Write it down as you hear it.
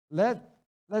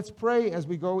let's pray as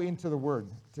we go into the Word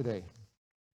today.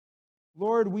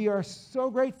 Lord, we are so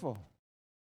grateful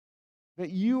that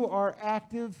you are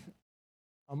active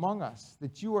among us,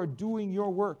 that you are doing your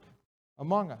work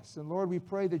among us. And Lord, we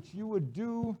pray that you would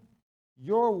do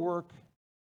your work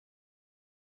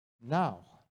now,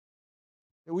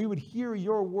 that we would hear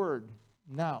your word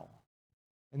now,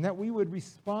 and that we would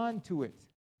respond to it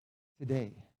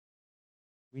today.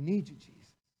 We need you, Jesus.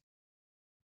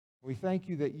 We thank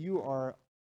you that you are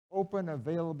open,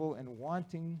 available, and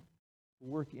wanting to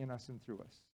work in us and through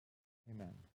us. Amen.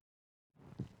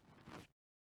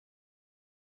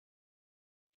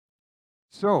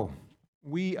 So,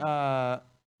 we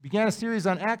began a series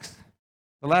on Acts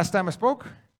the last time I spoke.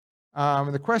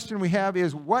 And the question we have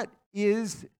is, what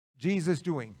is Jesus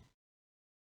doing?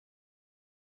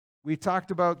 We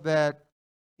talked about that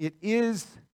it is,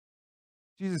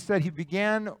 Jesus said he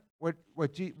began what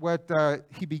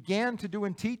he began to do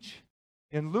and teach.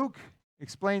 And Luke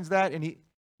explains that, and he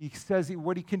says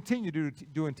what he continued to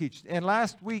do and teach. And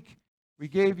last week, we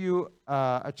gave you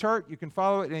a chart. You can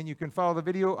follow it, and you can follow the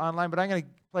video online. But I'm going to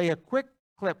play a quick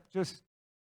clip, just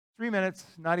 3 minutes,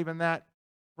 not even that,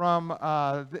 from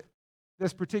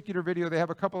this particular video. They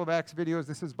have a couple of Acts videos.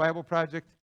 This is Bible Project.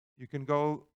 You can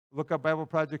go look up Bible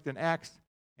Project in Acts.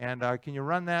 And can you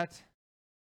run that?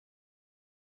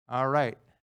 All right.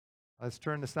 Let's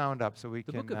turn the sound up so we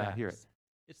can hear it.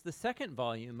 It's the second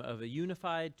volume of a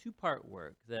unified two-part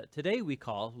work that today we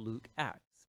call Luke Acts.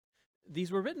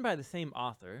 These were written by the same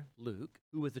author, Luke,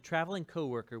 who was a traveling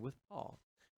co-worker with Paul.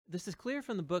 This is clear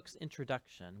from the book's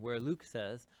introduction, where Luke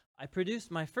says, I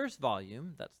produced my first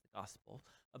volume, that's the gospel,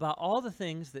 about all the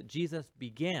things that Jesus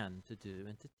began to do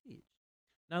and to teach.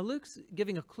 Now Luke's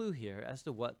giving a clue here as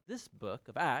to what this book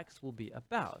of Acts will be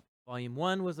about. Volume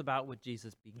 1 was about what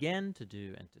Jesus began to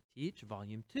do and to teach.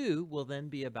 Volume 2 will then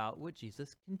be about what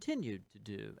Jesus continued to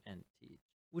do and teach.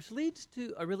 Which leads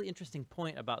to a really interesting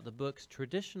point about the book's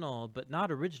traditional but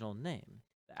not original name,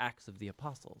 the Acts of the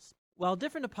Apostles. While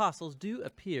different apostles do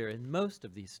appear in most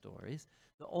of these stories,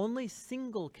 the only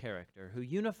single character who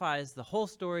unifies the whole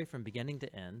story from beginning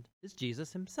to end is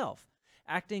Jesus himself,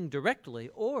 acting directly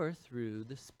or through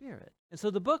the Spirit. And so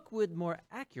the book would more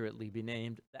accurately be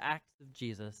named The Acts of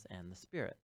Jesus and the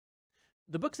Spirit.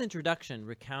 The book's introduction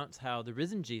recounts how the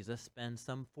risen Jesus spends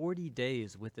some 40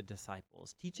 days with the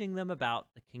disciples, teaching them about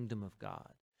the kingdom of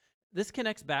God. This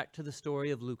connects back to the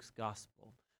story of Luke's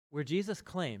gospel, where Jesus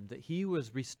claimed that he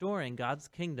was restoring God's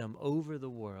kingdom over the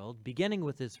world, beginning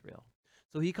with Israel.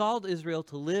 So he called Israel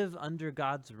to live under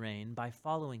God's reign by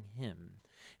following him.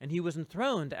 And he was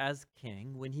enthroned as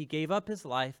king when he gave up his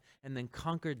life and then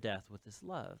conquered death with his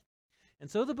love. And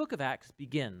so the book of Acts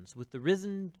begins with the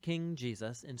risen King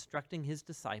Jesus instructing his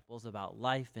disciples about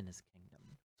life in his kingdom.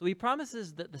 So he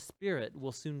promises that the Spirit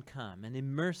will soon come and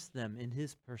immerse them in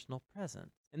his personal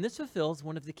presence. And this fulfills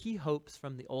one of the key hopes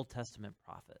from the Old Testament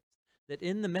prophets, that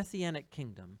in the Messianic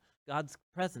kingdom, God's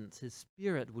presence, his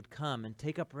Spirit, would come and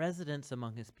take up residence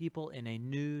among his people in a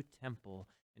new temple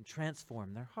and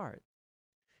transform their hearts.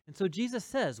 And so Jesus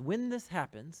says, when this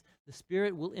happens, the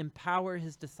Spirit will empower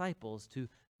his disciples to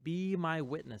be my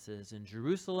witnesses in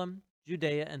Jerusalem,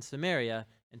 Judea, and Samaria,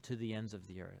 and to the ends of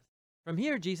the earth. From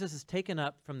here, Jesus is taken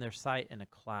up from their sight in a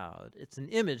cloud. It's an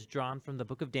image drawn from the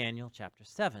book of Daniel, chapter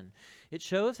 7. It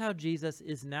shows how Jesus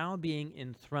is now being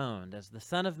enthroned as the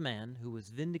Son of Man who was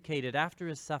vindicated after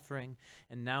his suffering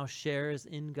and now shares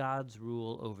in God's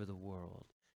rule over the world.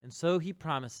 And so he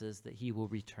promises that he will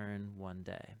return one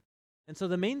day. And so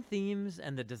the main themes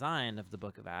and the design of the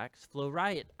book of Acts flow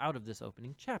right out of this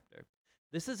opening chapter.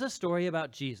 This is a story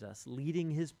about Jesus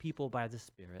leading his people by the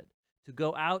Spirit to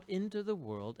go out into the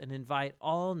world and invite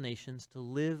all nations to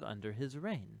live under his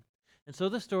reign. And so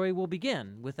the story will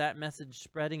begin with that message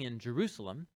spreading in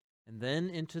Jerusalem and then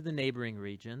into the neighboring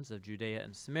regions of Judea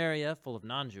and Samaria full of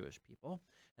non-Jewish people,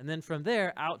 and then from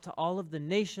there out to all of the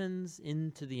nations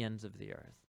into the ends of the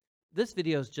earth. This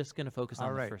video is just going to focus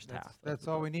on the first half. That's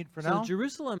all we need for now. now. So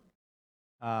Jerusalem.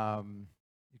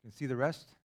 You can see the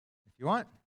rest if you want.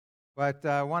 But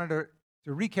I wanted to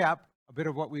recap a bit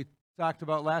of what we talked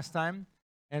about last time.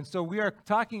 And so we are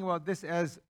talking about this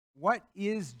as what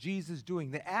is Jesus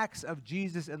doing? The acts of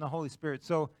Jesus and the Holy Spirit.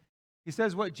 So he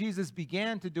says what Jesus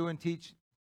began to do and teach.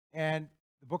 And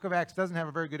the book of Acts doesn't have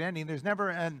a very good ending. There's never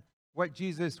an what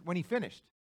Jesus, when he finished.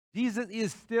 Jesus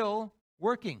is still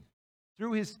working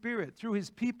through his Spirit, through his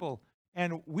people,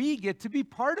 and we get to be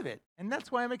part of it. And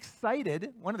that's why I'm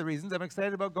excited, one of the reasons I'm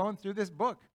excited about going through this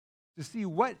book, to see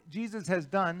what Jesus has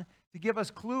done, to give us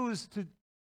clues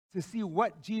to see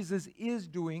what Jesus is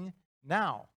doing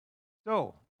now.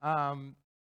 So, the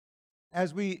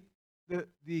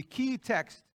the key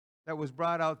text that was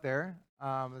brought out there,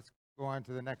 let's go on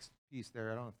to the next piece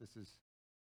there. I don't know if this is,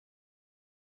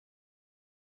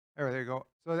 there you go.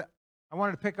 So I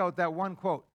wanted to pick out that one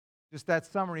quote, just that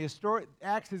summary.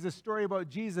 Acts is a story about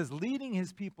Jesus leading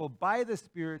his people by the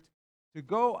Spirit to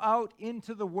go out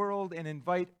into the world and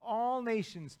invite all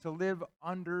nations to live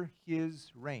under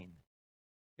his reign.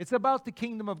 It's about the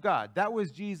kingdom of God. That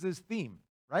was Jesus' theme,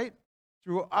 right?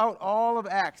 Throughout all of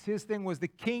Acts, his thing was the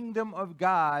kingdom of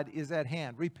God is at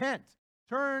hand. Repent,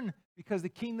 turn, because the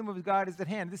kingdom of God is at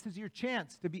hand. This is your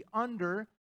chance to be under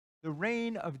the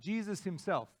reign of Jesus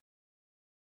himself.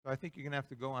 So I think you're going to have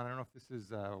to go on. I don't know if this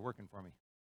is working for me.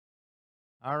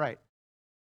 All right.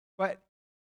 But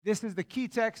this is the key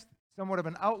text, somewhat of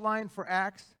an outline for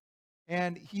Acts.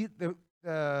 And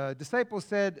the disciples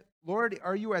said, Lord,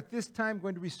 are you at this time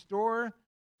going to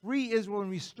free Israel and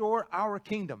restore our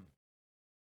kingdom?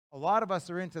 A lot of us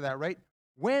are into that, right?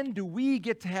 When do we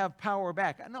get to have power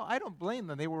back? No, I don't blame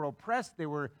them. They were oppressed. They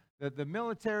were the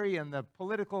military and the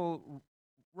political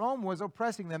Rome was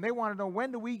oppressing them. They want to know,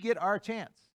 when do we get our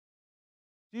chance?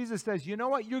 Jesus says, you know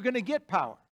what? You're going to get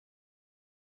power.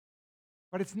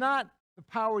 But it's not the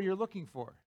power you're looking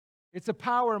for. It's a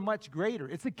power much greater.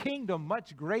 It's a kingdom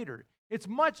much greater. It's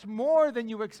much more than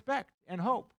you expect and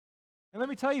hope. And let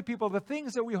me tell you, people, the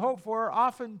things that we hope for are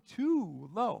often too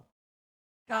low.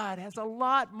 God has a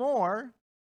lot more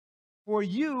for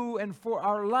you and for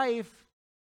our life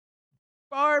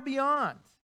far beyond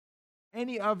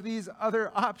any of these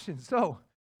other options. So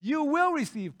you will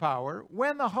receive power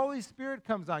when the Holy Spirit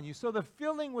comes on you. So the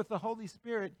filling with the Holy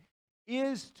Spirit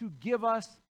is to give us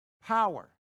power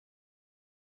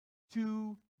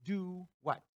to do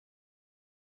what?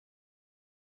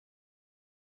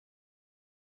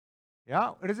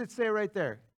 Yeah, what does it say right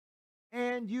there?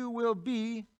 And you will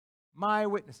be my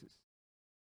witnesses.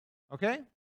 Okay?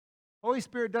 Holy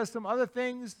Spirit does some other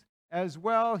things as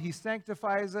well. He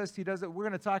sanctifies us. He does it. We're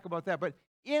going to talk about that. But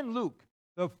in Luke,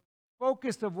 the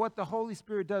focus of what the Holy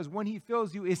Spirit does when he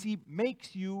fills you is he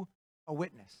makes you a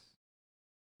witness.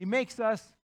 He makes us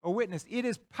a witness. It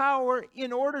is power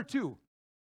in order to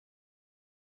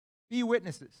be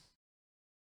witnesses.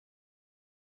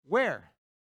 Where?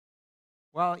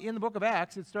 Well, in the book of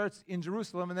Acts, it starts in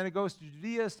Jerusalem, and then it goes to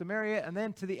Judea, Samaria, and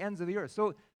then to the ends of the earth.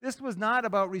 So this was not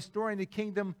about restoring the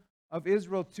kingdom of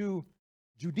Israel to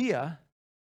Judea.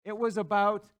 It was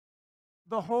about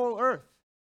the whole earth.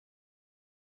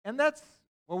 And that's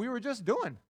what we were just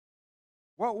doing.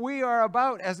 What we are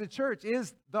about as a church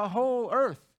is the whole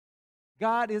earth.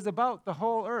 God is about the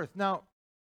whole earth. Now,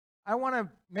 I want to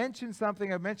mention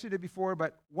something. I've mentioned it before,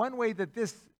 but one way that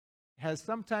this has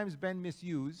sometimes been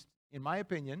misused, in my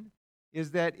opinion,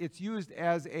 is that it's used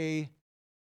as we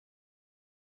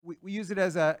use it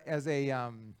as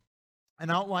an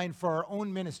outline for our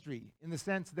own ministry, in the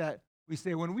sense that we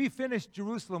say, when we finish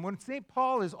Jerusalem, when St.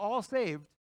 Paul is all saved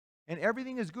and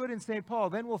everything is good in St. Paul,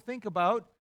 then we'll think about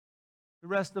the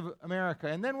rest of America,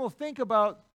 and then we'll think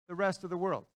about the rest of the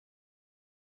world.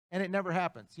 And it never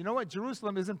happens. You know what?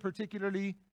 Jerusalem isn't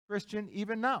particularly Christian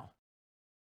even now.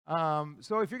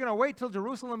 So if you're going to wait till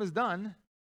Jerusalem is done,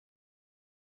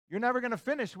 you're never going to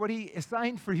finish what he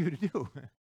assigned for you to do.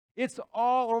 It's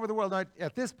all over the world. Now,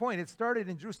 at this point, it started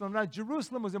in Jerusalem. Now,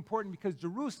 Jerusalem was important because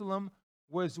Jerusalem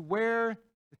was where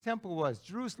the temple was.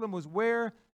 Jerusalem was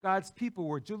where God's people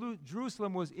were.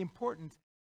 Jerusalem was important.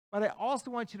 But I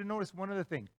also want you to notice one other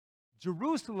thing.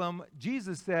 Jerusalem,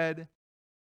 Jesus said,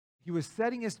 he was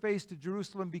setting his face to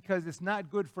Jerusalem because it's not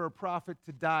good for a prophet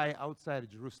to die outside of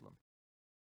Jerusalem.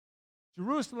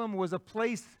 Jerusalem was a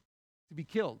place to be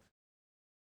killed.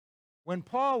 When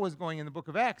Paul was going in the book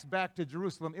of Acts back to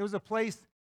Jerusalem, it was a place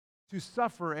to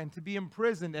suffer and to be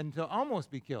imprisoned and to almost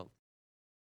be killed.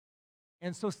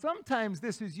 And so sometimes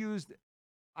this is used,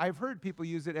 I've heard people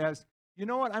use it as, you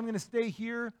know what, I'm going to stay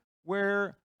here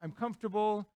where I'm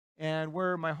comfortable and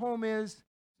where my home is,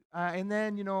 and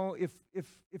then, if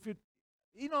it,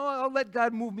 I'll let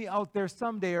God move me out there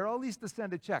someday, or I'll at least to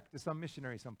send a check to some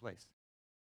missionary someplace.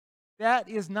 That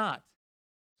is not.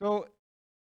 So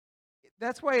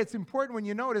that's why it's important when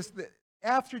you notice that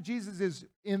after Jesus is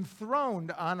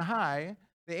enthroned on high,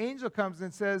 the angel comes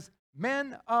and says,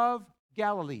 "Men of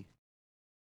Galilee,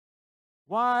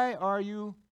 why are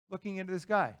you looking into the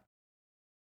sky?"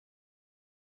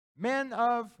 Men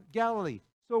of Galilee.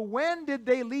 So when did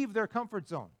they leave their comfort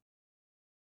zone?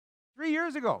 3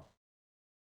 years ago.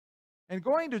 And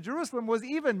going to Jerusalem was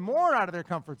even more out of their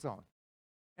comfort zone.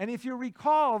 And if you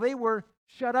recall, they were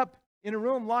shut up in a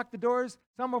room, locked the doors.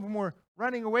 Some of them were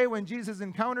running away when Jesus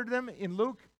encountered them in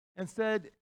Luke and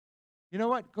said, you know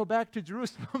what, go back to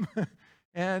Jerusalem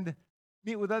and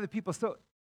meet with other people. So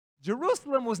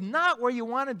Jerusalem was not where you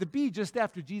wanted to be just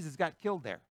after Jesus got killed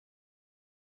there.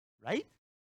 Right?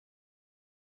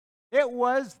 It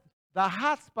was the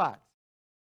hot spot.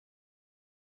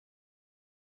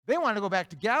 They wanted to go back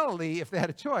to Galilee if they had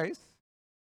a choice.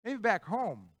 Maybe back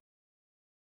home.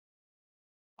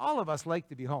 All of us like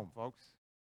to be home, folks.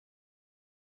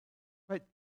 But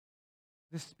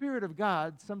the Spirit of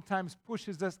God sometimes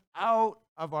pushes us out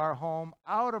of our home,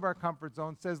 out of our comfort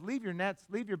zone, says, leave your nets,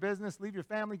 leave your business, leave your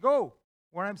family, go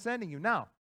where I'm sending you. Now,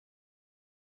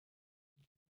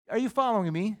 are you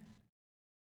following me?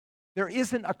 There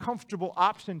isn't a comfortable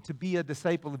option to be a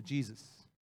disciple of Jesus.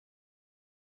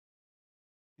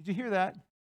 Did you hear that?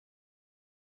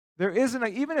 There isn't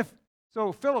even if,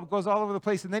 so Philip goes all over the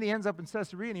place and then he ends up in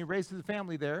Caesarea and he raises a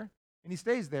family there and he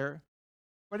stays there,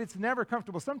 but it's never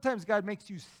comfortable. Sometimes God makes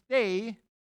you stay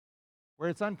where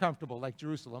it's uncomfortable, like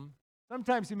Jerusalem.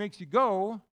 Sometimes he makes you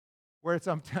go where it's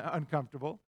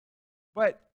uncomfortable.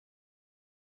 But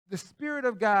the Spirit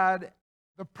of God,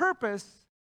 the purpose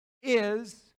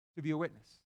is to be a witness.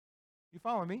 You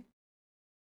follow me?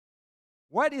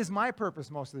 What is my purpose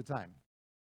most of the time?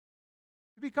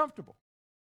 To be comfortable,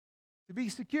 to be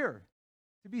secure,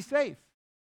 to be safe,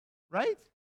 right?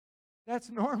 That's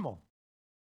normal.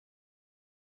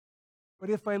 But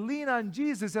if I lean on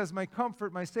Jesus as my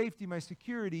comfort, my safety, my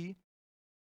security,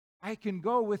 I can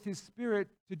go with His Spirit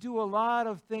to do a lot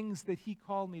of things that He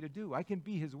called me to do. I can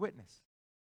be His witness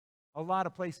a lot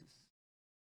of places.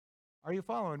 Are you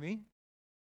following me?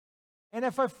 And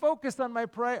if I focus on my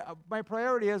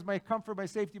priority as my comfort, my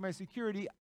safety, my security,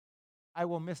 I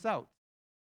will miss out.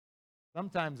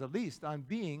 Sometimes, at least, on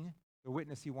being the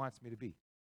witness He wants me to be.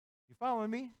 You following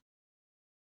me?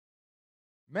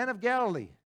 Men of Galilee.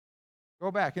 Go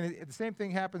back. And the same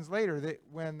thing happens later. That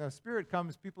when the Spirit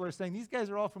comes, people are saying, these guys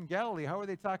are all from Galilee. How are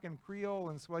they talking Creole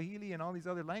and Swahili and all these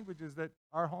other languages that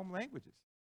are home languages?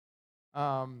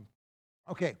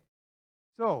 Okay.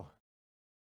 So,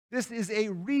 this is a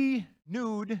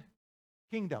renewed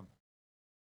kingdom.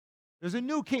 There's a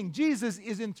new king. Jesus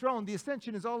is enthroned. The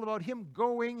ascension is all about Him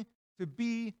going to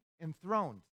be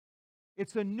enthroned.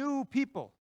 It's a new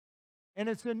people. And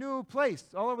it's a new place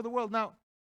all over the world. Now,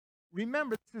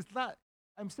 remember, this is not,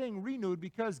 I'm saying renewed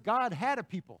because God had a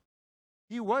people.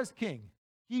 He was king.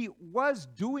 He was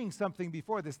doing something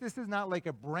before this. This is not like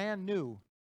a brand new,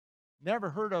 never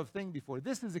heard of thing before.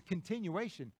 This is a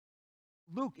continuation.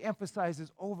 Luke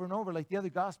emphasizes over and over, like the other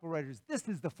gospel writers, this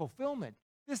is the fulfillment.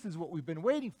 This is what we've been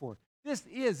waiting for. This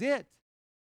is it.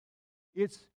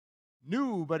 It's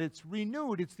new, but it's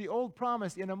renewed. It's the old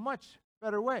promise in a much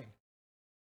better way.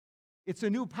 It's a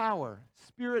new power,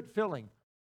 Spirit-filling,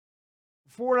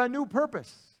 for a new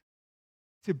purpose,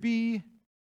 to be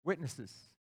witnesses.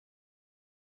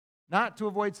 Not to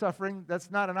avoid suffering. That's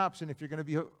not an option if you're going to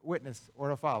be a witness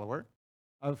or a follower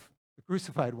of the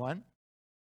crucified one.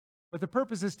 But the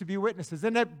purpose is to be witnesses.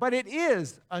 But it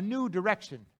is a new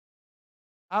direction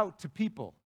out to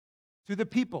people, to the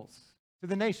peoples, to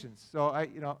the nations.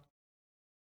 So,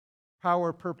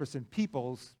 power, purpose, and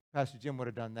peoples. Pastor Jim would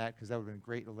have done that because that would have been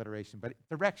great alliteration. But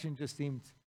direction just seemed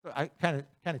kind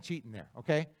of cheating there,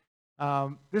 okay?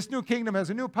 This new kingdom has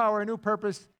a new power, a new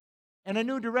purpose, and a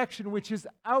new direction, which is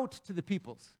out to the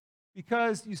peoples.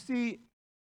 Because, you see,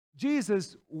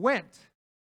 Jesus went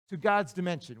to God's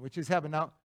dimension, which is heaven.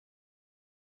 Now,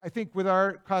 I think with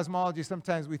our cosmology,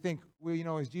 sometimes we think,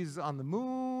 well, is Jesus on the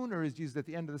moon or is Jesus at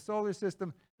the end of the solar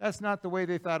system? That's not the way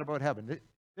they thought about heaven.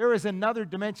 There is another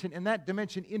dimension, and that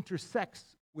dimension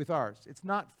intersects with ours. It's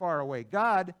not far away.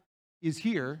 God is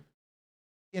here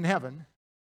in heaven,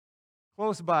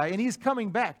 close by, and He's coming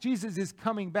back. Jesus is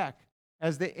coming back,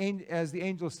 as the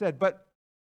angel said. But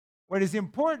what is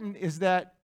important is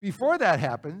that before that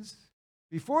happens,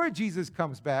 before Jesus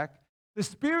comes back, the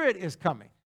Spirit is coming.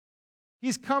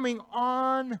 He's coming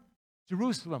on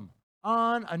Jerusalem,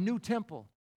 on a new temple.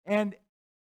 And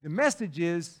the message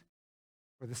is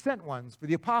for the sent ones, for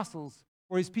the apostles,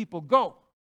 for His people, go.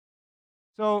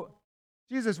 So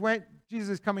Jesus went, Jesus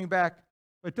is coming back,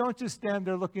 but don't just stand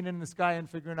there looking in the sky and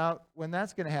figuring out when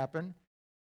that's going to happen,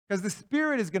 because the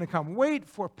Spirit is going to come. Wait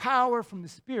for power from the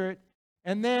Spirit,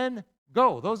 and then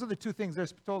go. Those are the two things they're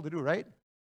told to do, right?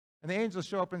 And the angels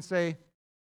show up and say,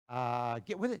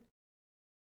 get with it.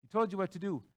 He told you what to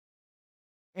do.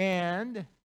 And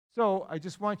so I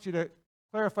just want you to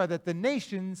clarify that the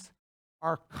nations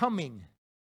are coming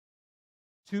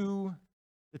to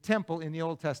the temple in the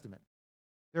Old Testament.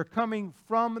 They're coming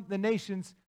from the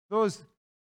nations. Those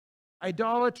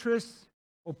idolatrous,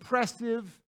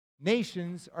 oppressive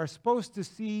nations are supposed to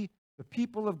see the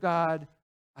people of God,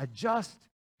 a just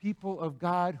people of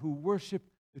God who worship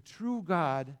the true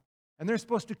God, and they're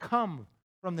supposed to come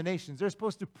from the nations. They're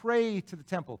supposed to pray to the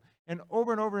temple. And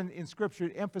over in Scripture,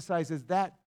 it emphasizes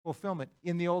that fulfillment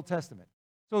in the Old Testament.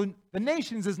 So the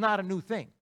nations is not a new thing.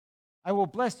 I will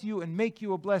bless you and make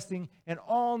you a blessing, and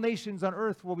all nations on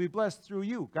earth will be blessed through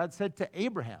you. God said to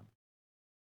Abraham,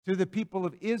 to the people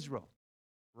of Israel,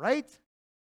 right?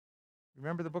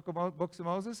 Remember the books of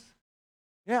Moses?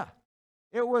 Yeah.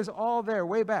 It was all there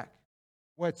way back.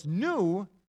 What's new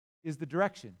is the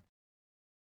direction.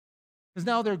 Because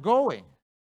now they're going.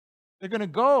 They're going to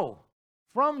go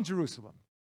from Jerusalem.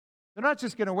 They're not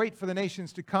just going to wait for the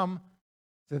nations to come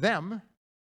to them.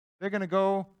 They're going to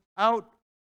go out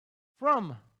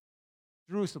from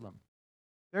Jerusalem.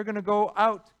 They're going to go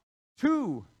out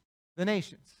to the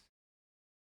nations.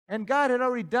 And God had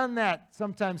already done that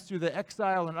sometimes through the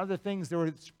exile and other things that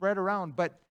were spread around.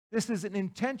 But this is an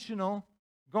intentional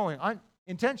going.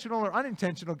 Intentional or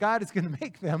unintentional, God is going to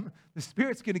make them. The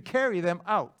Spirit's going to carry them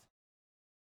out.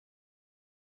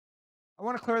 I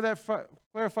want to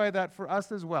clarify that for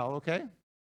us as well, okay?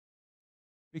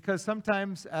 Because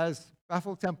sometimes as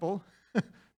Bethel Temple,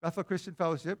 Bethel Christian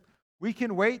Fellowship, we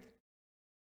can wait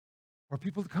for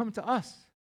people to come to us.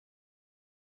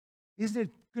 Isn't it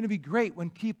going to be great when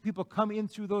people come in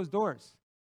through those doors?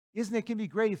 Isn't it going to be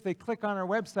great if they click on our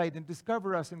website and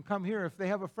discover us and come here if they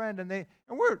have a friend and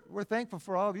we're thankful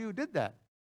for all of you who did that.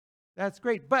 That's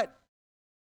great. But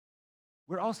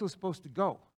we're also supposed to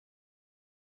go.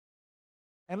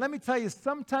 And let me tell you,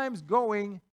 sometimes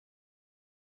going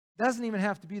doesn't even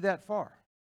have to be that far.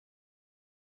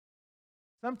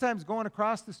 Sometimes going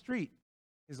across the street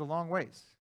is a long ways.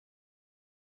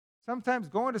 Sometimes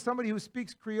going to somebody who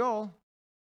speaks Creole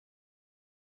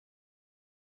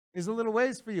is a little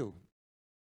ways for you.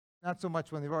 Not so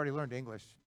much when they've already learned English.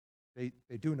 They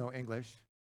do know English,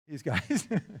 these guys.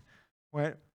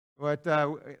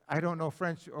 I don't know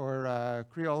French or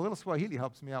Creole. A little Swahili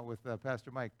helps me out with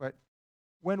Pastor Mike. But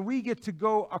when we get to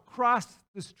go across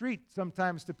the street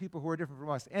sometimes to people who are different from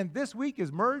us, and this week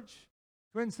is Merge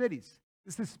Twin Cities.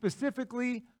 This is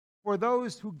specifically for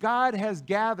those who God has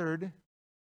gathered,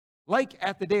 like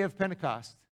at the day of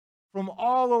Pentecost, from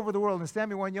all over the world. And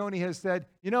Sammy Wanyoni has said,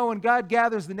 when God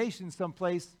gathers the nations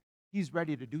someplace, he's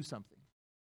ready to do something.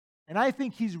 And I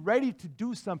think he's ready to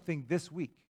do something this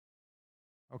week.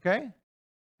 Okay?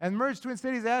 And Merge Twin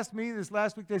Cities asked me this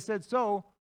last week, they said, so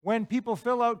when people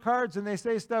fill out cards and they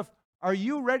say stuff, are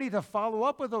you ready to follow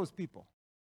up with those people?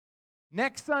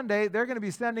 Next Sunday, they're going to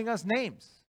be sending us names.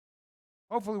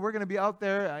 Hopefully we're going to be out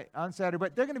there on Saturday,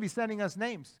 but they're going to be sending us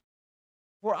names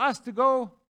for us to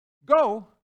go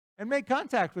and make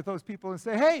contact with those people and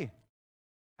say, hey,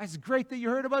 it's great that you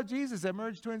heard about Jesus at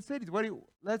Merge Twin Cities.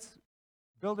 Let's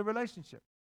build a relationship.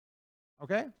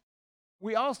 Okay?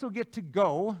 We also get to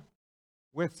go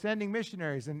with sending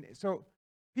missionaries. And so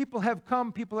people have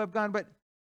come, people have gone, but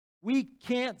we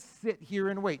can't sit here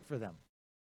and wait for them.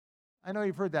 I know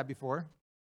you've heard that before.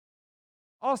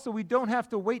 Also, we don't have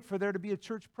to wait for there to be a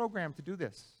church program to do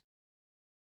this.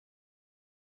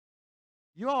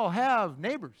 You all have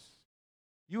neighbors.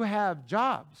 You have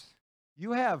jobs.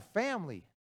 You have family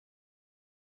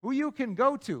who you can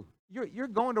go to. You're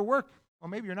going to work. Well,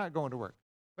 maybe you're not going to work.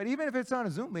 But even if it's on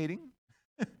a Zoom meeting,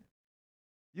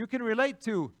 you can relate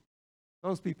to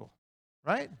those people,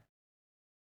 right?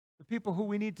 The people who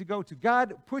we need to go to.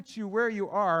 God puts you where you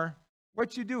are.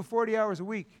 What you do 40 hours a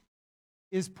week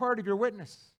is part of your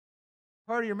witness,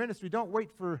 part of your ministry. Don't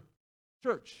wait for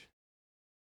church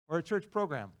or a church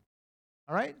program.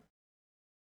 All right?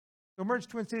 So Merge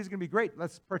Twin Cities is going to be great.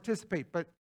 Let's participate, but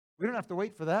we don't have to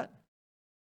wait for that.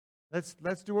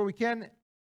 Let's do what we can.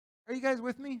 Are you guys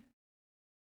with me?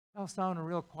 Y'all sounding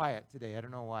real quiet today. I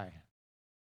don't know why.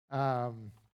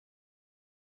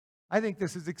 I think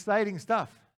this is exciting stuff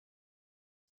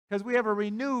because we have a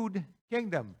renewed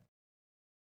kingdom.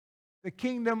 The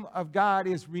kingdom of God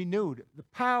is renewed. The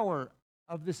power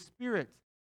of the Spirit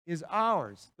is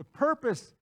ours. The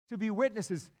purpose to be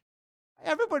witnesses.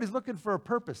 Everybody's looking for a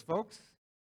purpose, folks.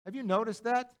 Have you noticed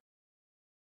that?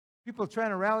 People are trying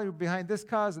to rally behind this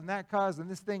cause and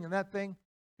this thing and that thing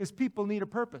because people need a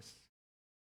purpose.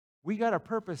 We got a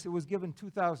purpose. It was given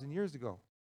 2,000 years ago.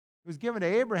 It was given to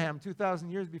Abraham 2,000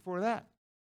 years before that.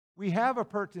 We have a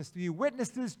purpose to be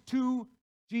witnesses to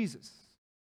Jesus.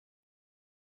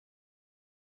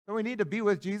 So we need to be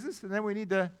with Jesus, and then we need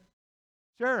to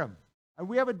share him. And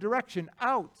we have a direction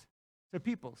out to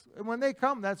people. And when they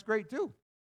come, that's great too.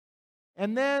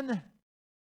 And then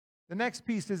the next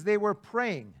piece is they were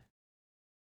praying.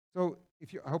 So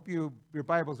I hope your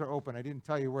Bibles are open. I didn't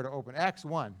tell you where to open. Acts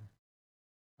 1.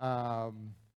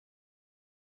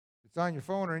 It's on your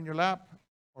phone or in your lap.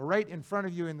 or right in front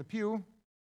of you in the pew.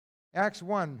 Acts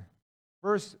 1,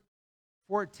 verse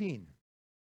 14.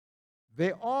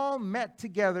 They all met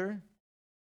together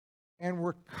and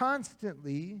were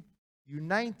constantly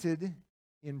united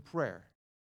in prayer.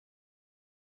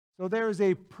 So there is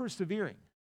a persevering,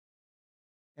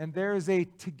 and there is a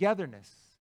togetherness,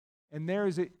 and there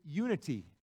is a unity.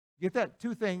 Get that?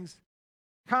 Two things.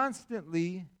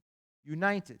 Constantly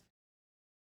united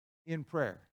in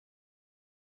prayer.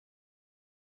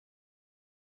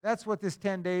 That's what this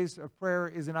 10 days of prayer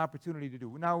is an opportunity to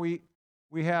do. Now we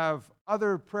have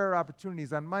other prayer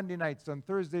opportunities on Monday nights, on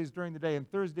Thursdays during the day, and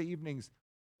Thursday evenings,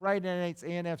 Friday nights,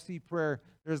 ANFC prayer.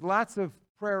 There's lots of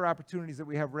prayer opportunities that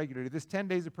we have regularly. This 10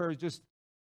 days of prayer is just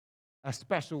a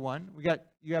special one.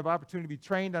 You have opportunity to be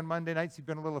trained on Monday nights. You've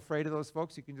been a little afraid of those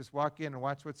folks. You can just walk in and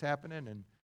watch what's happening,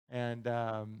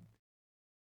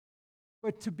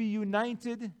 but to be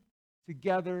united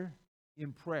together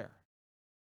in prayer.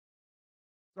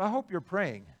 So I hope you're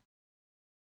praying.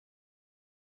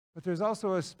 But there's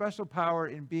also a special power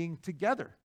in being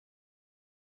together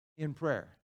in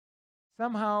prayer.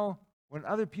 Somehow, when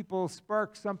other people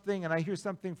spark something and I hear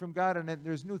something from God and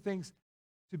there's new things,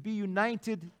 to be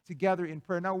united together in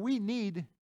prayer. Now, we need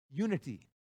unity.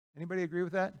 Anybody agree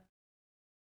with that?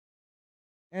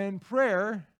 And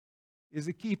prayer is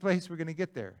a key place we're going to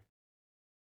get there,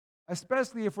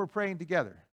 especially if we're praying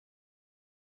together.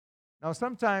 Now,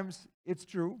 sometimes it's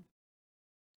true.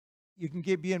 You can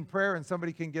be in prayer and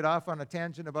somebody can get off on a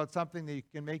tangent about something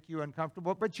that can make you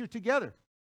uncomfortable, but you're together.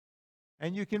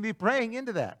 And you can be praying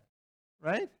into that,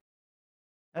 right?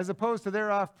 As opposed to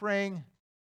they're off praying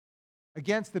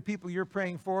against the people you're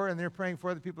praying for and they're praying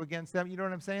for the people against them. You know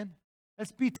what I'm saying?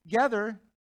 Let's be together,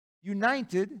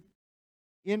 united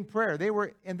in prayer.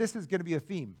 And this is going to be a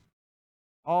theme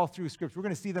all through Scripture. We're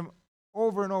going to see them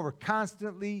over and over,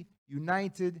 constantly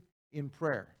united in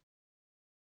prayer.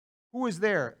 Who was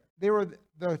there? They were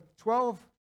the 12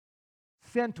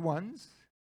 sent ones.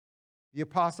 The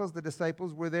apostles, the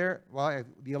disciples were there. Well,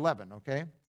 the 11, okay?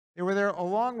 They were there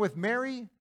along with Mary,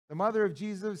 the mother of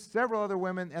Jesus, several other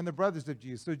women, and the brothers of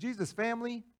Jesus. So Jesus'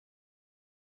 family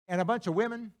and a bunch of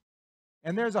women,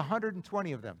 and there's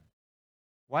 120 of them.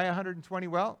 Why 120?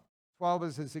 Well, 12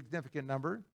 is a significant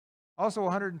number. Also,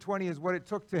 120 is what it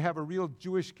took to have a real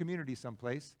Jewish community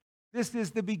someplace. This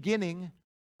is the beginning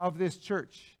of this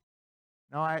church.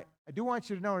 Now, I do want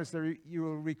you to notice that you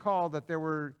will recall that there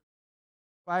were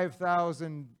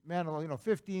 5,000 men,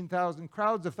 15,000,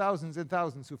 crowds of thousands and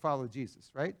thousands who followed Jesus,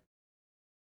 right?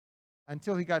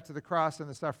 Until he got to the cross and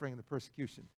the suffering and the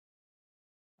persecution.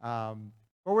 But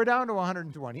we're down to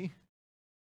 120.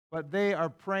 But they are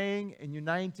praying and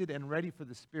united and ready for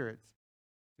the Spirit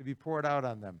to be poured out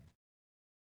on them.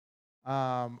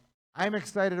 I'm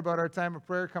excited about our time of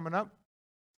prayer coming up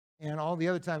and all the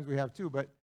other times we have too, but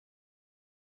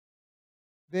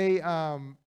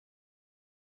they're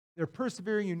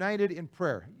persevering united in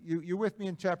prayer. You with me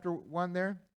in chapter 1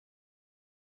 there?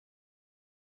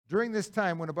 During this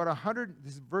time, when about 100,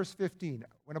 this is verse 15,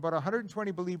 when about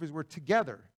 120 believers were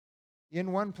together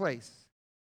in one place,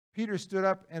 Peter stood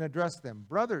up and addressed them.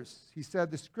 Brothers, he said,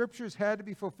 the scriptures had to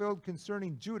be fulfilled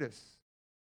concerning Judas,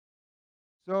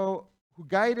 who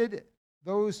guided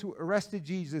those who arrested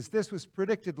Jesus. This was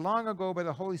predicted long ago by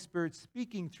the Holy Spirit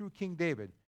speaking through King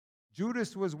David.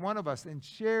 Judas was one of us and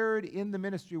shared in the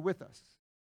ministry with us.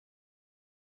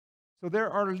 So there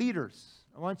are leaders.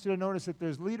 I want you to notice that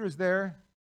there's leaders there,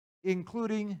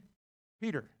 including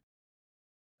Peter.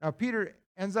 Now, Peter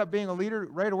ends up being a leader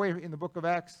right away in the book of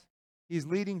Acts. He's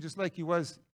leading just like he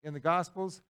was in the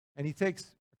Gospels, and he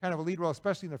takes kind of a lead role,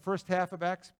 especially in the first half of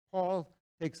Acts. Paul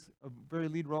takes a very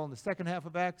lead role in the second half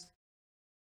of Acts.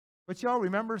 But y'all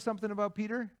remember something about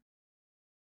Peter?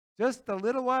 Just a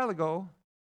little while ago,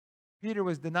 Peter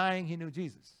was denying he knew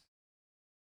Jesus,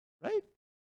 right?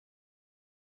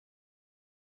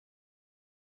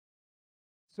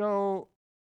 So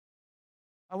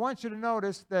I want you to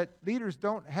notice that leaders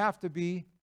don't have to be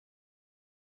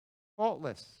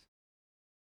faultless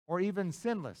or even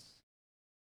sinless.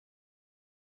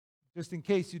 Just in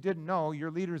case you didn't know,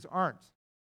 your leaders aren't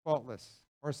faultless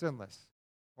or sinless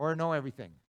or know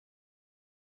everything.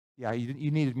 Yeah,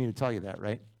 you needed me to tell you that,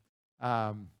 right?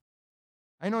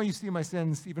 I know you see my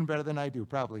sins even better than I do,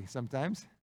 probably, sometimes.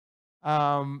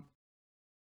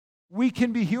 We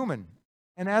can be human.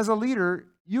 And as a leader,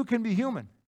 you can be human.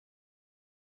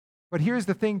 But here's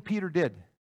the thing Peter did.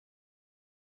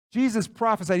 Jesus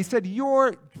prophesied. He said,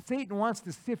 Satan wants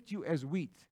to sift you as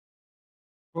wheat.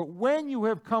 But when you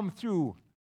have come through,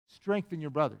 strengthen your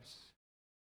brothers.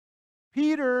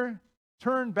 Peter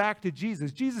turned back to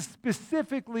Jesus. Jesus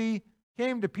specifically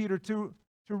came to Peter to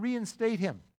to reinstate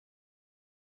him.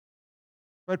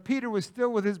 But Peter was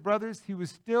still with his brothers. He was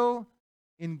still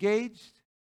engaged.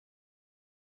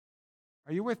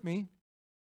 Are you with me?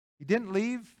 He didn't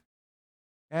leave,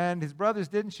 and his brothers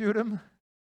didn't shoot him.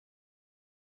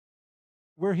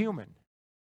 We're human.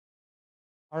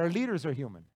 Our leaders are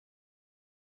human.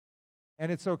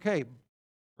 And it's okay.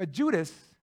 But Judas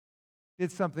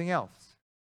did something else.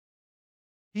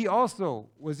 He also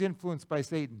was influenced by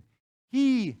Satan.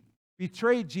 He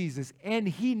betrayed Jesus, and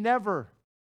he never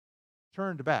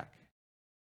turned back.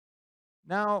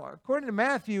 Now, according to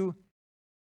Matthew,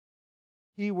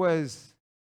 he was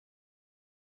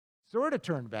sort of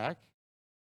turned back.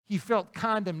 He felt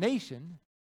condemnation.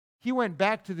 He went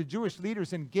back to the Jewish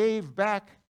leaders and gave back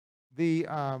the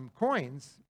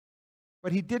coins,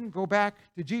 but he didn't go back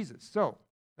to Jesus. So,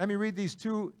 let me read these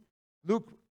two.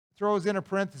 Luke throws in a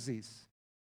parenthesis.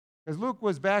 Because Luke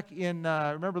was back in,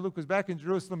 remember, Luke was back in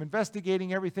Jerusalem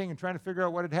investigating everything and trying to figure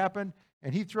out what had happened.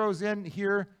 And he throws in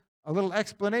here a little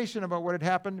explanation about what had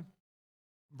happened,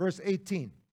 verse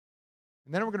 18.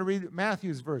 And then we're going to read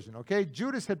Matthew's version, okay?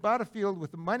 Judas had bought a field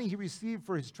with the money he received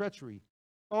for his treachery.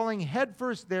 Falling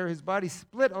headfirst there, his body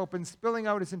split open, spilling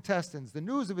out his intestines. The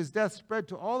news of his death spread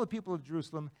to all the people of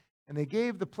Jerusalem, and they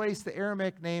gave the place the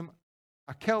Aramaic name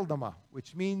Akeldama,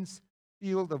 which means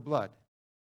field of blood.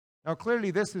 Now, clearly,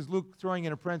 this is Luke throwing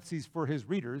in a parenthesis for his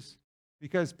readers,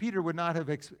 because Peter would not have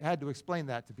had to explain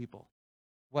that to people,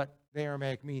 what the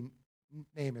Aramaic name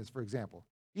is, for example.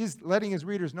 He's letting his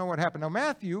readers know what happened. Now,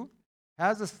 Matthew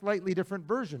has a slightly different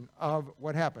version of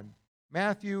what happened.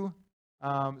 Matthew,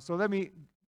 and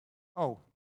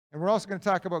we're also going to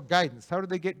talk about guidance. How did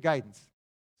they get guidance?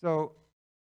 So,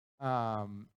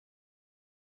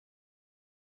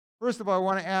 first of all, I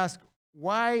want to ask,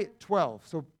 why 12?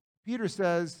 So, Peter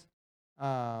says,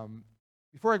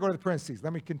 before I go to the parentheses,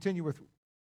 let me continue with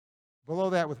below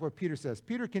that with what Peter says.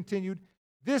 Peter continued,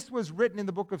 this was written in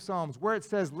the book of Psalms, where it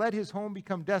says, let his home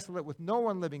become desolate with no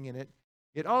one living in it.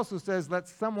 It also says, let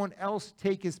someone else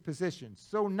take his position.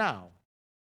 So now,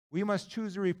 we must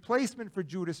choose a replacement for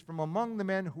Judas from among the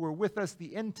men who were with us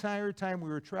the entire time we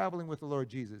were traveling with the Lord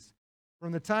Jesus.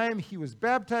 From the time he was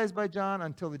baptized by John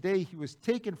until the day he was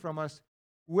taken from us,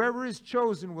 whoever is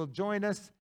chosen will join us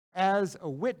as a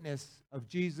witness of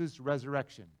Jesus'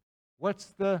 resurrection. What's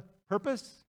the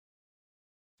purpose?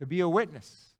 To be a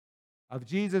witness of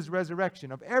Jesus'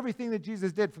 resurrection, of everything that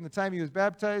Jesus did from the time he was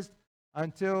baptized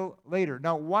until later.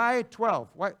 Now, why 12?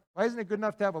 Why isn't it good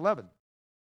enough to have 11?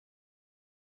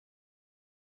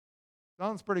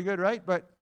 Sounds pretty good, right? But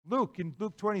in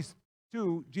Luke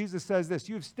 22, Jesus says this,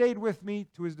 you have stayed with me,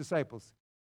 to his disciples,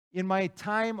 in my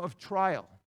time of trial.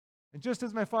 And just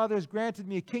as my Father has granted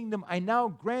me a kingdom, I now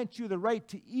grant you the right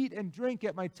to eat and drink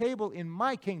at my table in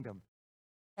my kingdom.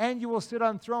 And you will sit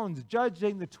on thrones,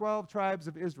 judging the 12 tribes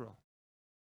of Israel.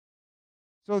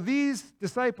 So these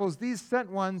disciples, these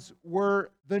sent ones,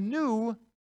 were the new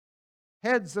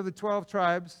heads of the 12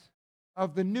 tribes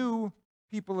of the new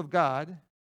people of God,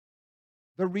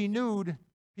 the renewed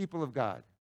people of God.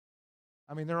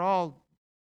 I mean, they're all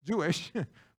Jewish,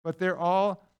 but they're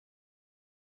all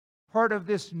part of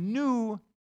this new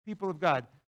people of God.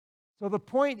 So the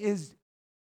point is,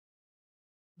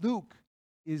 Luke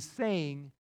is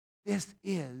saying this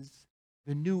is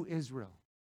the new Israel.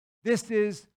 This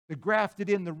is the grafted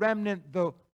in, the remnant,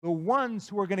 the ones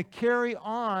who are going to carry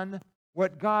on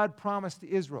what God promised to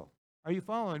Israel. Are you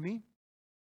following me?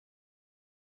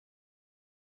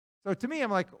 So to me, I'm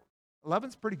like,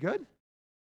 11's pretty good.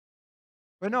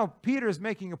 But no, Peter is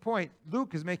making a point.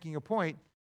 Luke is making a point.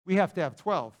 We have to have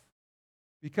 12.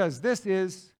 Because this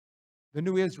is the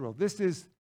new Israel. This is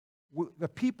the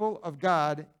people of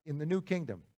God in the new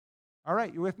kingdom. All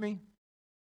right, you with me?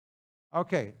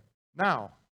 Okay,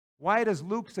 now, why does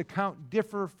Luke's account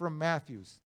differ from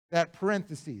Matthew's? That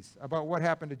parentheses about what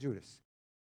happened to Judas.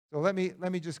 So let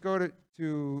me just go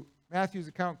to Matthew's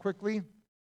account quickly.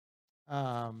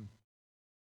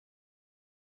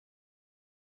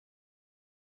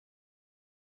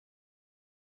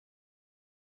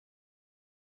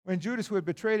 When Judas, who had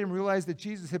betrayed him, realized that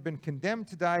Jesus had been condemned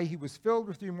to die, he was filled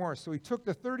with remorse. So he took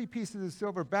the 30 pieces of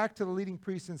silver back to the leading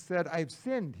priest and said, I have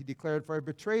sinned, he declared, for I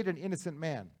betrayed an innocent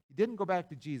man. He didn't go back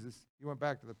to Jesus. He went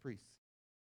back to the priests.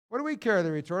 What do we care, they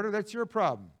retorted. That's your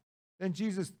problem. Then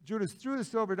Judas threw the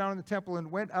silver down in the temple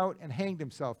and went out and hanged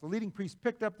himself. The leading priest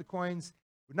picked up the coins.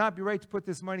 It would not be right to put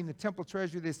this money in the temple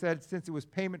treasury, they said, since it was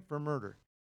payment for murder.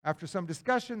 After some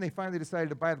discussion, they finally decided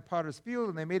to buy the potter's field,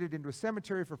 and they made it into a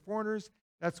cemetery for foreigners.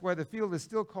 That's why the field is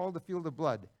still called the field of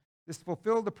blood. This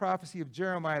fulfilled the prophecy of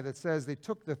Jeremiah that says they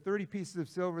took the 30 pieces of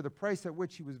silver, the price at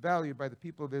which he was valued by the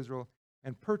people of Israel,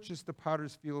 and purchased the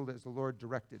potter's field as the Lord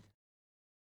directed.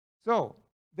 So,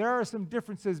 there are some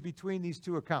differences between these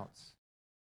two accounts.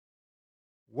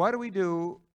 What do we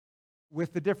do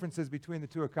with the differences between the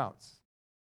two accounts?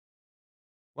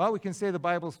 Well, we can say the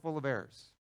Bible's full of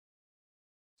errors.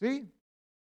 See?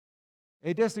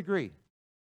 They disagree.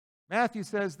 Matthew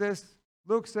says this,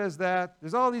 Luke says that.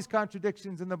 There's all these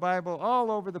contradictions in the Bible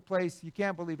all over the place. You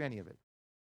can't believe any of it.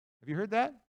 Have you heard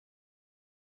that?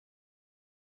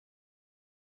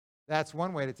 That's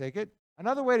one way to take it.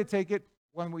 Another way to take it,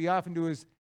 one we often do, is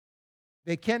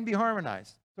they can be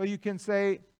harmonized. So you can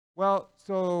say, well,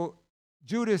 so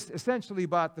Judas essentially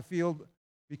bought the field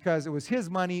because it was his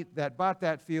money that bought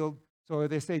that field. So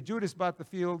they say Judas bought the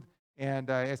field, and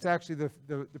it's actually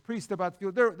the priest that bought the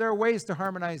field. There are ways to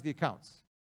harmonize the accounts,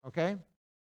 okay?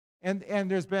 And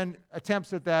there's been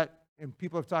attempts at that, and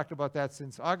people have talked about that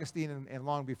since Augustine and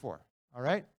long before, all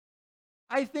right?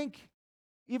 I think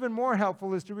even more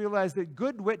helpful is to realize that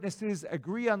good witnesses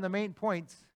agree on the main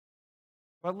points,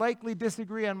 but likely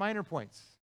disagree on minor points.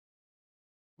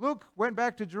 Luke went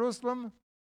back to Jerusalem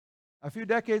a few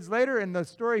decades later, and the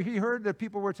story he heard that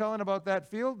people were telling about that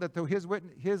field, that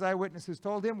his eyewitnesses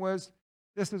told him, was,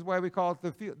 this is why we call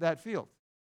it that field.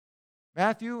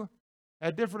 Matthew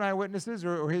had different eyewitnesses,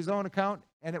 or his own account,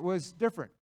 and it was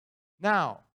different.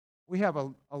 Now, we have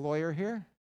a lawyer here.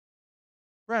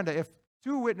 Brenda, if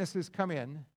two witnesses come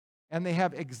in and they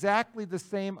have exactly the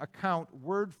same account,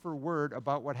 word for word,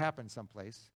 about what happened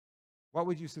someplace, what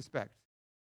would you suspect?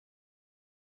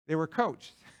 They were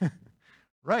coached,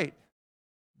 right?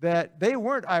 That they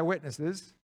weren't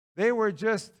eyewitnesses. They were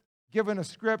just given a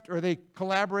script, or they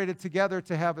collaborated together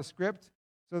to have a script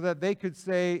so that they could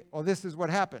say, oh, this is what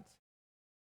happened.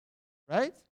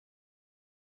 Right?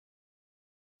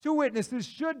 Two witnesses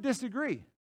should disagree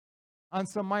on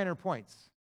some minor points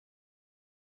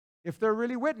if they're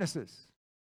really witnesses.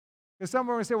 Because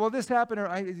someone will say, well, this happened,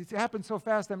 or it happened so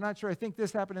fast, I'm not sure. I think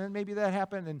this happened, and then maybe that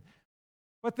happened.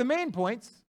 But the main points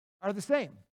are the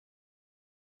same.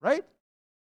 Right?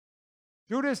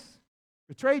 Judas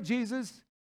betrayed Jesus.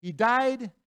 He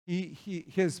died.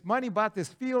 His money bought this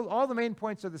field. All the main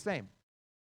points are the same.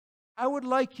 I would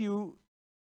like to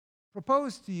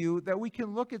propose to you that we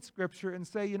can look at Scripture and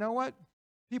say, you know what?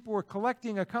 People were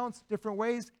collecting accounts different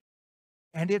ways,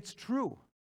 and it's true.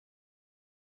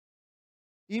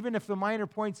 Even if the minor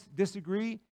points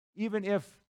disagree, even if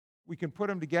we can put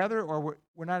them together, or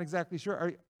we're not exactly sure.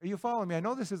 Are you following me? I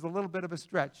know this is a little bit of a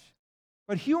stretch,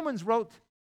 but humans wrote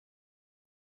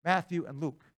Matthew and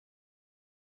Luke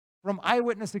from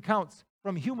eyewitness accounts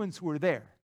from humans who were there.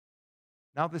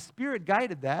 Now, the Spirit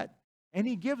guided that, and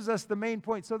he gives us the main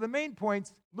points. So the main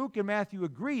points, Luke and Matthew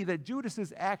agree that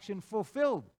Judas's action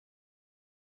fulfilled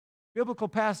biblical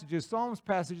passages, Psalms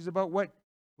passages about what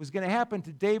was going to happen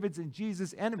to David's and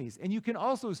Jesus' enemies. And you can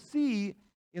also see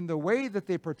in the way that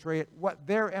they portray it what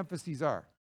their emphases are.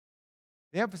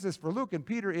 The emphasis for Luke and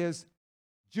Peter is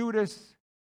Judas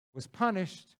was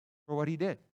punished for what he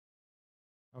did.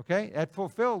 Okay? That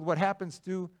fulfilled what happens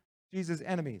to Jesus'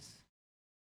 enemies.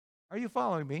 Are you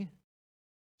following me?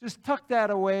 Just tuck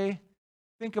that away.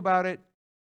 Think about it.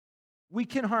 We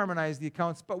can harmonize the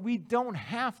accounts, but we don't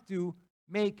have to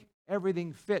make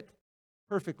everything fit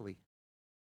perfectly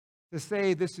to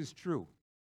say this is true.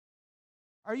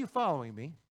 Are you following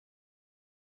me?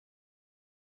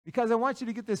 Because I want you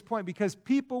to get this point, because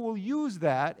people will use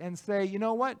that and say, you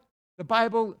know what? The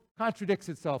Bible contradicts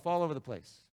itself all over the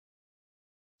place.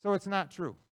 So it's not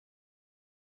true.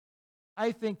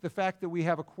 I think the fact that we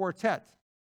have a quartet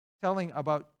telling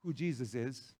about who Jesus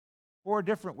is, 4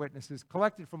 different witnesses,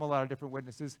 collected from a lot of different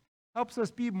witnesses, helps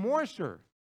us be more sure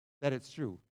that it's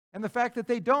true. And the fact that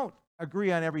they don't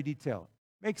agree on every detail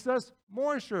makes us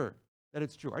more sure that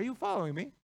it's true. Are you following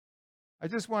me? I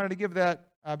just wanted to give that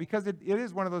because it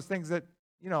is one of those things that,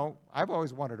 I've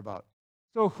always wondered about.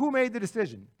 So who made the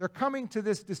decision? They're coming to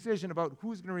this decision about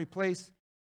who's going to replace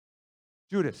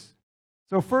Judas.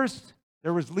 So first,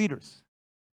 there was leaders.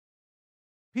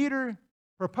 Peter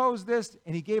proposed this,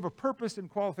 and he gave a purpose and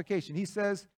qualification. He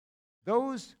says,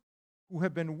 those who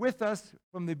have been with us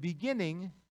from the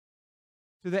beginning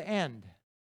to the end,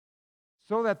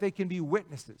 so that they can be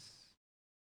witnesses.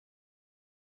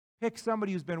 Pick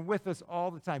somebody who's been with us all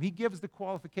the time. He gives the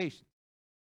qualifications.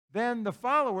 Then the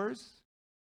followers,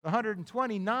 the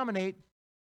 120, nominate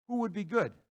who would be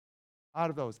good out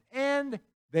of those. And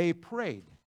they prayed.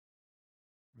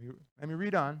 Let me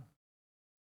read on.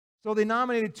 So they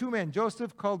nominated 2 men,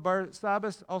 Joseph, called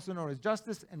Barsabbas, also known as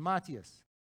Justus, and Matthias.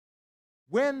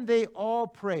 When they all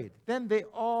prayed, then they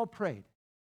all prayed.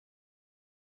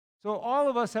 So all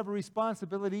of us have a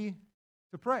responsibility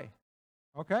to pray,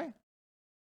 okay?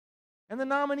 and the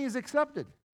nominee is accepted.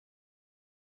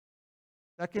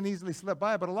 That can easily slip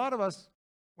by, but a lot of us,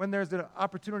 when there's an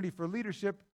opportunity for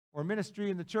leadership or ministry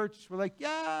in the church, we're like,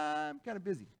 yeah, I'm kind of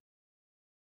busy.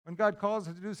 When God calls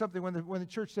us to do something, when the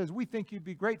church says, we think you'd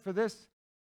be great for this,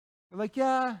 we're like,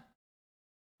 yeah,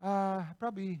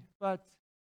 probably, but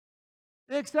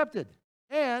they accepted.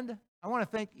 And I want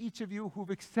to thank each of you who've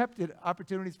accepted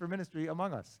opportunities for ministry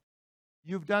among us.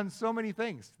 You've done so many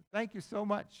things. Thank you so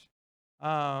much.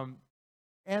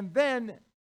 And then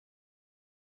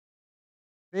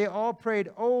they all prayed,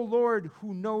 "Oh Lord,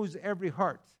 who knows every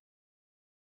heart."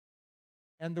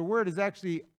 And the word is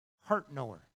actually heart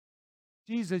knower.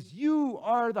 Jesus, you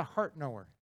are the heart knower.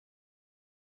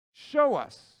 Show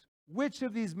us which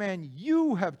of these men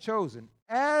you have chosen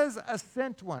as a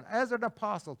sent one, as an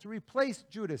apostle, to replace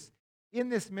Judas in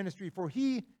this ministry, for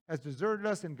he has deserted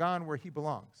us and gone where he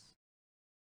belongs.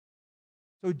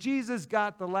 So Jesus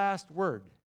got the last word.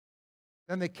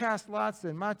 Then they cast lots,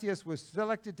 and Matthias was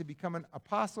selected to become an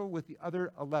apostle with the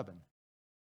other 11.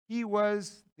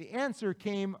 The answer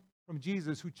came from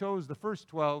Jesus, who chose the first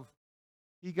 12.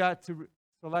 He got to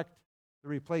select the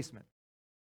replacement.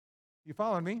 You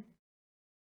following me?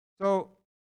 So,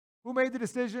 who made the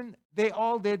decision? They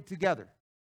all did together.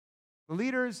 The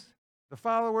leaders, the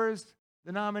followers,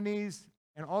 the nominees,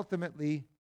 and ultimately,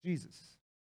 Jesus.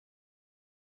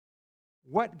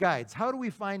 What guides? How do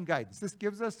we find guidance? This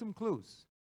gives us some clues.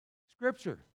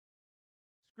 Scripture.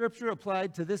 Scripture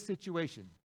applied to this situation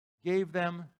gave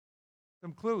them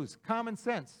some clues. Common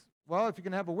sense. Well, if you're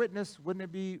going to have a witness,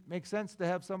 wouldn't it make sense to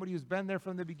have somebody who's been there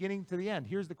from the beginning to the end?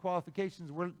 Here's the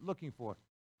qualifications we're looking for.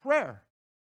 Prayer.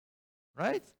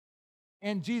 Right?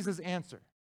 And Jesus' answer.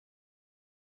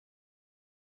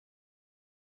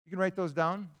 You can write those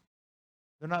down.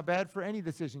 They're not bad for any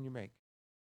decision you make.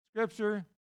 Scripture,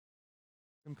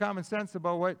 some common sense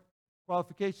about what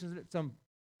qualifications, some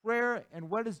prayer, and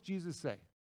what does Jesus say?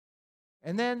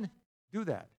 And then do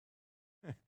that.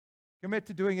 Commit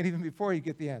to doing it even before you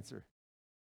get the answer.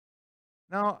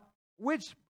 Now,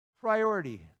 which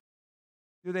priority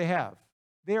do they have?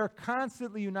 They are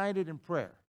constantly united in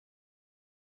prayer.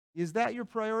 Is that your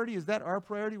priority? Is that our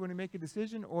priority when we make a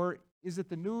decision? Or is it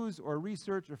the news or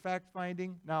research or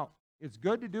fact-finding? Now, it's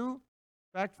good to do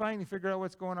fact-finding, figure out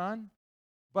what's going on,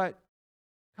 but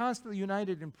constantly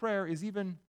united in prayer is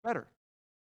even better.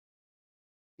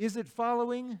 Is it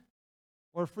following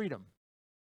or freedom?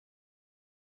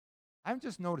 I'm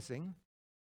just noticing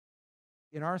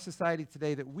in our society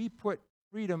today that we put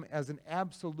freedom as an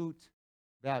absolute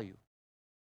value.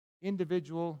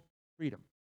 Individual freedom.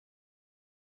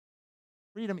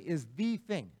 Freedom is the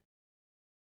thing.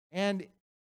 And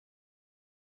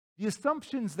the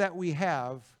assumptions that we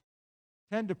have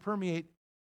tend to permeate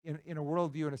in a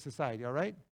worldview in a society, all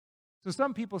right? So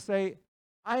some people say,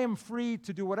 I am free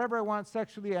to do whatever I want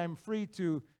sexually. I'm free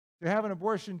to have an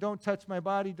abortion. Don't touch my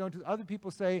body. Don't do. Other people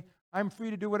say, I'm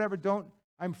free to do whatever.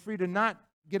 I'm free to not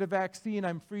get a vaccine.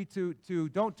 I'm free to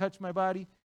don't touch my body.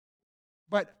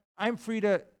 But I'm free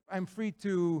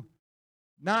to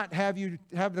not have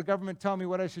the government tell me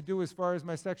what I should do as far as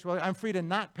my sexuality. I'm free to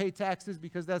not pay taxes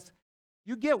because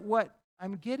you get what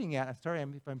I'm getting at. I'm sorry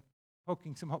if I'm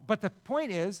poking some hope. But the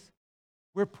point is,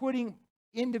 we're putting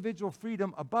individual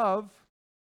freedom above.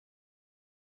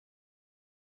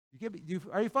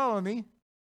 Are you following me?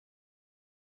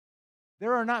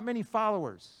 There are not many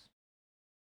followers.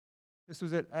 This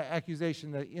was an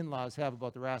accusation the in-laws have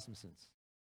about the Rasmussens.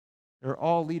 They're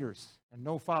all leaders and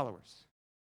no followers.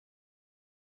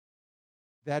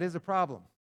 That is a problem.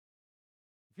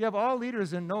 If you have all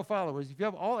leaders and no followers, if you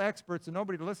have all experts and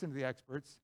nobody to listen to the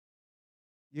experts,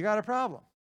 you got a problem,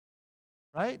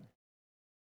 right?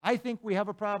 I think we have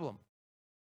a problem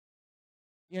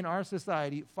in our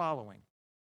society following.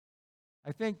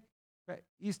 I think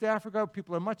East Africa,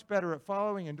 people are much better at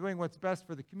following and doing what's best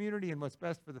for the community and what's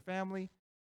best for the family.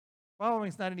 Following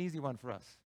is not an easy one for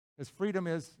us, because freedom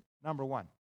is number one.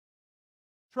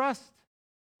 Trust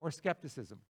or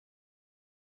skepticism.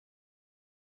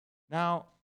 Now,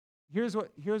 here's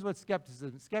what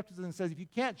skepticism. Skepticism says, if you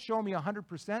can't show me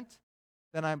 100%,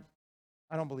 then I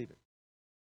don't believe it.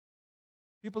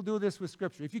 People do this with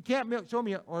Scripture. If you can't show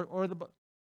me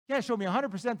can't show me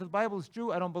 100% that the Bible is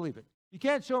true, I don't believe it. You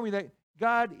can't show me that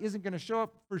God isn't going to show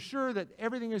up for sure that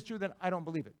everything is true, then I don't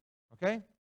believe it. Okay?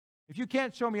 If you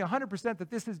can't show me 100% that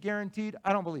this is guaranteed,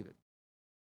 I don't believe it.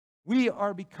 We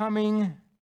are becoming a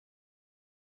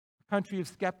country of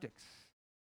skeptics,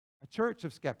 a church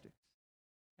of skeptics.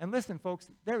 And listen, folks,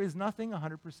 there is nothing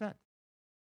 100%.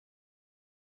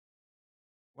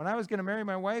 When I was going to marry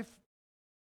my wife,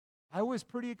 I was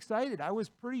pretty excited. I was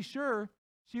pretty sure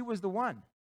she was the one.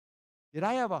 Did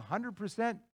I have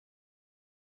 100%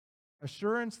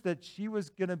 assurance that she was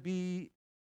going to be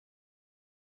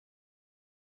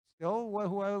still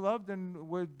who I loved and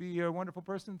would be a wonderful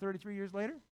person 33 years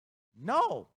later?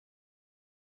 No.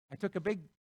 I took a big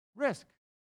risk.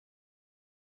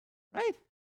 Right?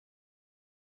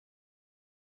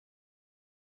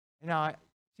 Now,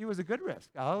 she was a good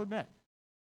risk, I'll admit.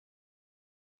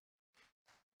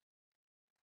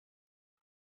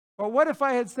 But what if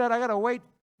I had said, I got to wait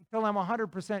until I'm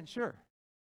 100% sure?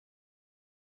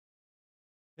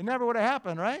 It never would have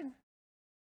happened, right?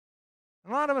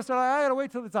 A lot of us are like, I got to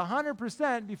wait till it's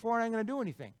 100% before I'm going to do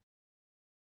anything.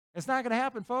 It's not going to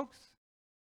happen, folks.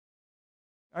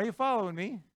 Are you following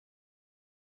me?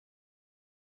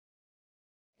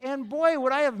 And boy,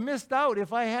 would I have missed out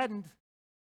if I hadn't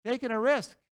taken a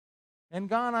risk and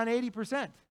gone on 80%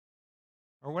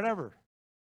 or whatever.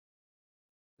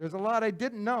 There's a lot I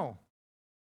didn't know.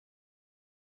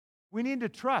 We need to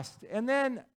trust. And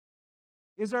then,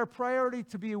 is our priority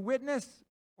to be a witness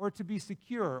or to be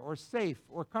secure or safe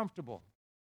or comfortable?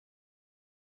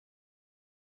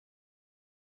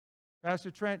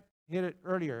 Pastor Trent hit it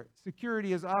earlier.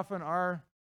 Security is often our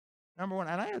number one.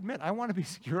 And I admit, I want to be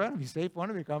secure, I want to be safe, I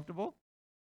want to be comfortable.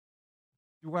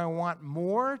 Do I want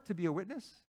more to be a witness?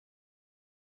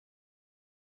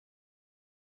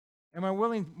 Am I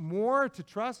willing more to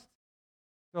trust?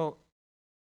 So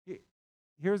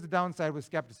here's the downside with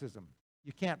skepticism.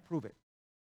 You can't prove it.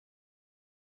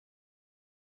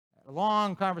 I had a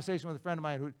long conversation with a friend of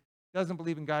mine who doesn't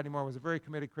believe in God anymore, was a very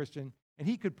committed Christian, and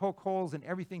he could poke holes in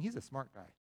everything. He's a smart guy,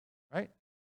 right?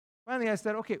 Finally, I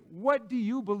said, okay, what do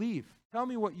you believe? Tell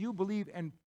me what you believe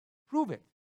and prove it.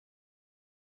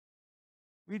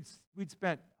 We'd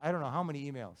spent, I don't know how many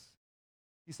emails.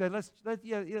 He said,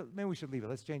 maybe we should leave it.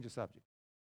 Let's change the subject.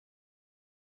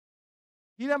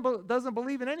 He doesn't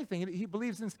believe in anything. He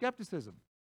believes in skepticism.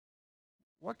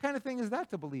 What kind of thing is that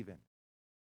to believe in?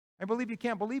 I believe you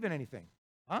can't believe in anything.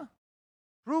 Huh?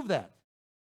 Prove that.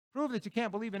 Prove that you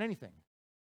can't believe in anything.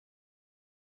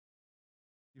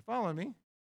 You following me?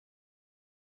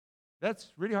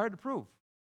 That's really hard to prove.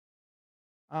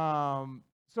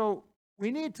 So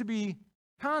we need to be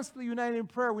constantly united in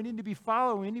prayer. We need to be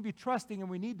following. We need to be trusting, and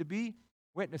we need to be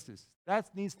witnesses. That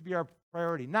needs to be our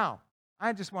priority. Now,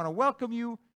 I just want to welcome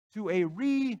you to a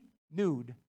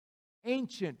renewed,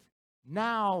 ancient,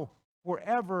 now,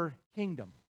 forever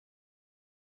kingdom.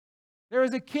 There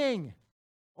is a king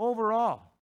over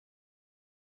all,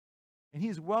 and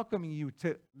he's welcoming you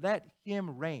to let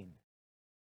him reign.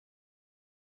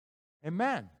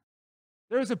 Amen.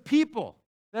 There's a people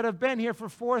that have been here for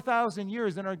 4,000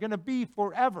 years and are going to be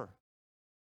forever.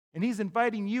 And he's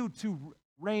inviting you to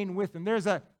reign with him. There's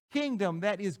a kingdom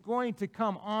that is going to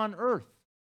come on earth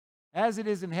as it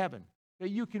is in heaven that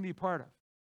you can be part of.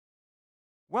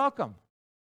 Welcome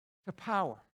to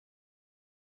power,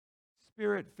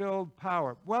 Spirit-filled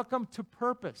power. Welcome to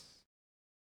purpose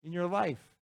in your life,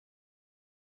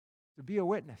 to be a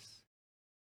witness.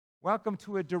 Welcome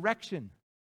to a direction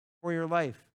for your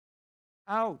life,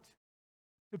 out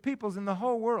to peoples in the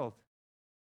whole world.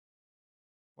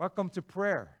 Welcome to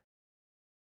prayer,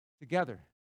 together,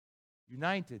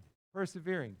 united,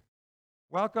 persevering.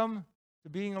 Welcome to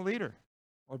being a leader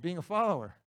or being a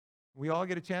follower. We all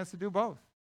get a chance to do both.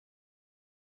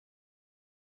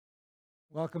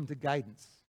 Welcome to guidance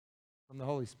from the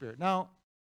Holy Spirit. Now,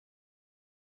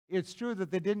 it's true that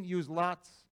they didn't use lots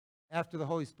after the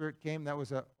Holy Spirit came. That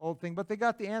was an old thing, but they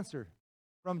got the answer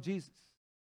from Jesus.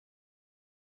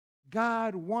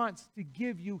 God wants to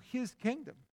give you his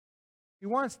kingdom. He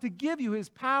wants to give you his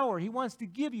power. He wants to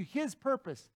give you his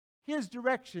purpose, his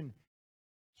direction,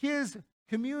 his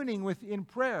communing in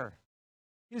prayer,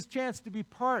 his chance to be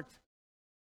part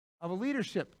of a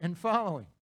leadership and following.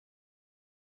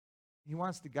 He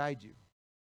wants to guide you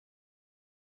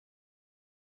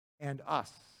and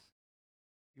us.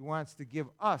 He wants to give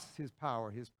us his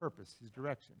power, his purpose, his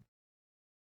direction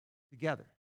together.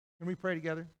 Can we pray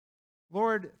together?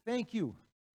 Lord, thank you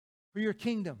for your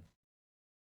kingdom.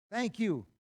 Thank you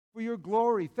for your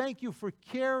glory. Thank you for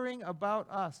caring about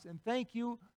us. And thank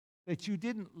you that you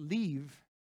didn't leave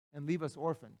us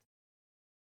orphaned,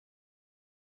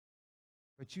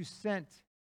 but you sent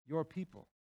your people.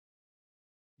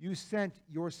 You sent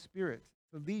your Spirit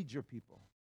to lead your people.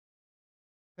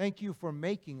 Thank you for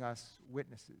making us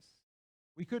witnesses.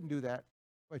 We couldn't do that,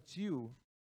 but you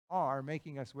are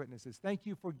making us witnesses. Thank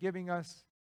you for giving us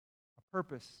a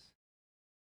purpose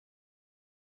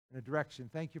and a direction.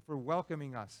 Thank you for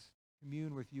welcoming us to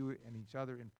commune with you and each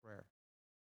other in prayer.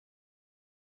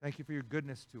 Thank you for your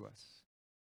goodness to us.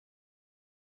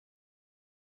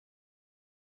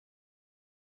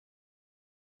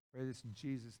 Pray this in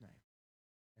Jesus' name.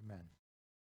 Amen.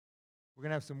 We're going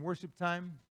to have some worship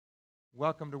time.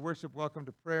 Welcome to worship, welcome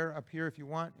to prayer up here if you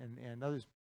want, and others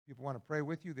people want to pray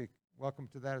with you, they're welcome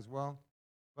to that as well.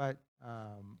 But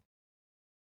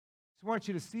just want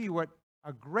you to see what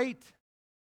a great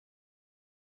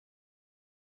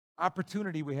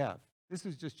opportunity we have. This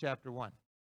is just chapter 1.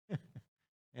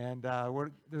 And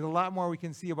there's a lot more we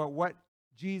can see about what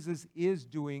Jesus is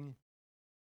doing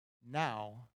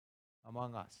now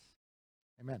among us.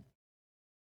 Amen.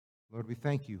 Lord, we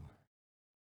thank you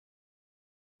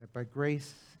that by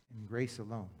grace and grace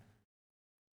alone,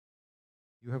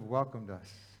 you have welcomed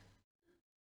us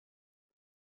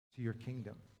to your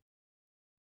kingdom.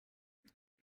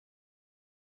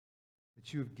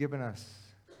 That you have given us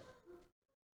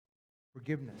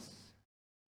forgiveness,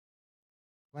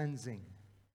 cleansing,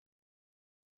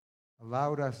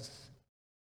 allowed us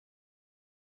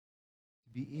to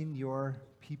be in your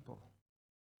people,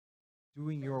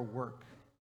 doing your work,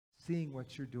 seeing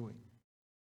what you're doing.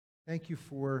 Thank you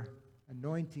for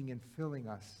anointing and filling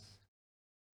us.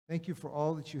 Thank you for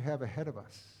all that you have ahead of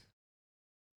us.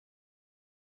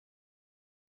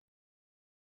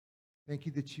 Thank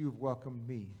you that you have welcomed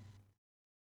me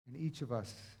and each of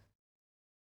us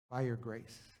by your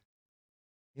grace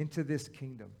into this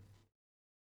kingdom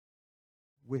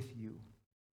with you.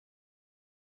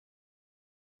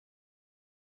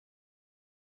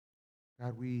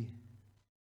 God, we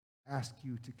ask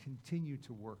you to continue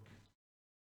to work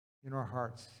in our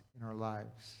hearts, in our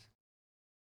lives,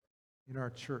 in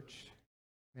our church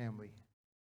family,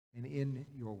 and in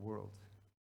your world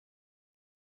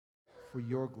for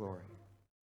your glory.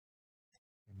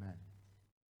 Amen.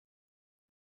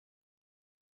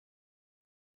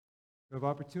 We have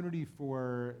opportunity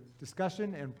for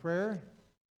discussion and prayer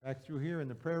back through here in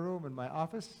the prayer room in my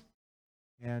office.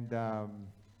 And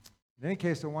in any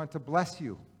case, I want to bless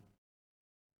you.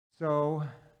 So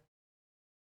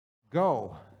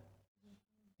go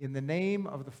in the name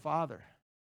of the Father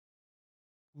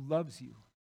who loves you,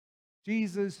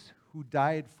 Jesus who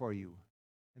died for you,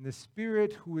 and the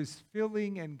Spirit who is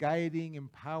filling and guiding,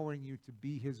 empowering you to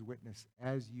be his witness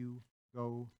as you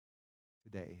go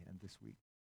today and this week.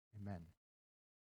 Amen.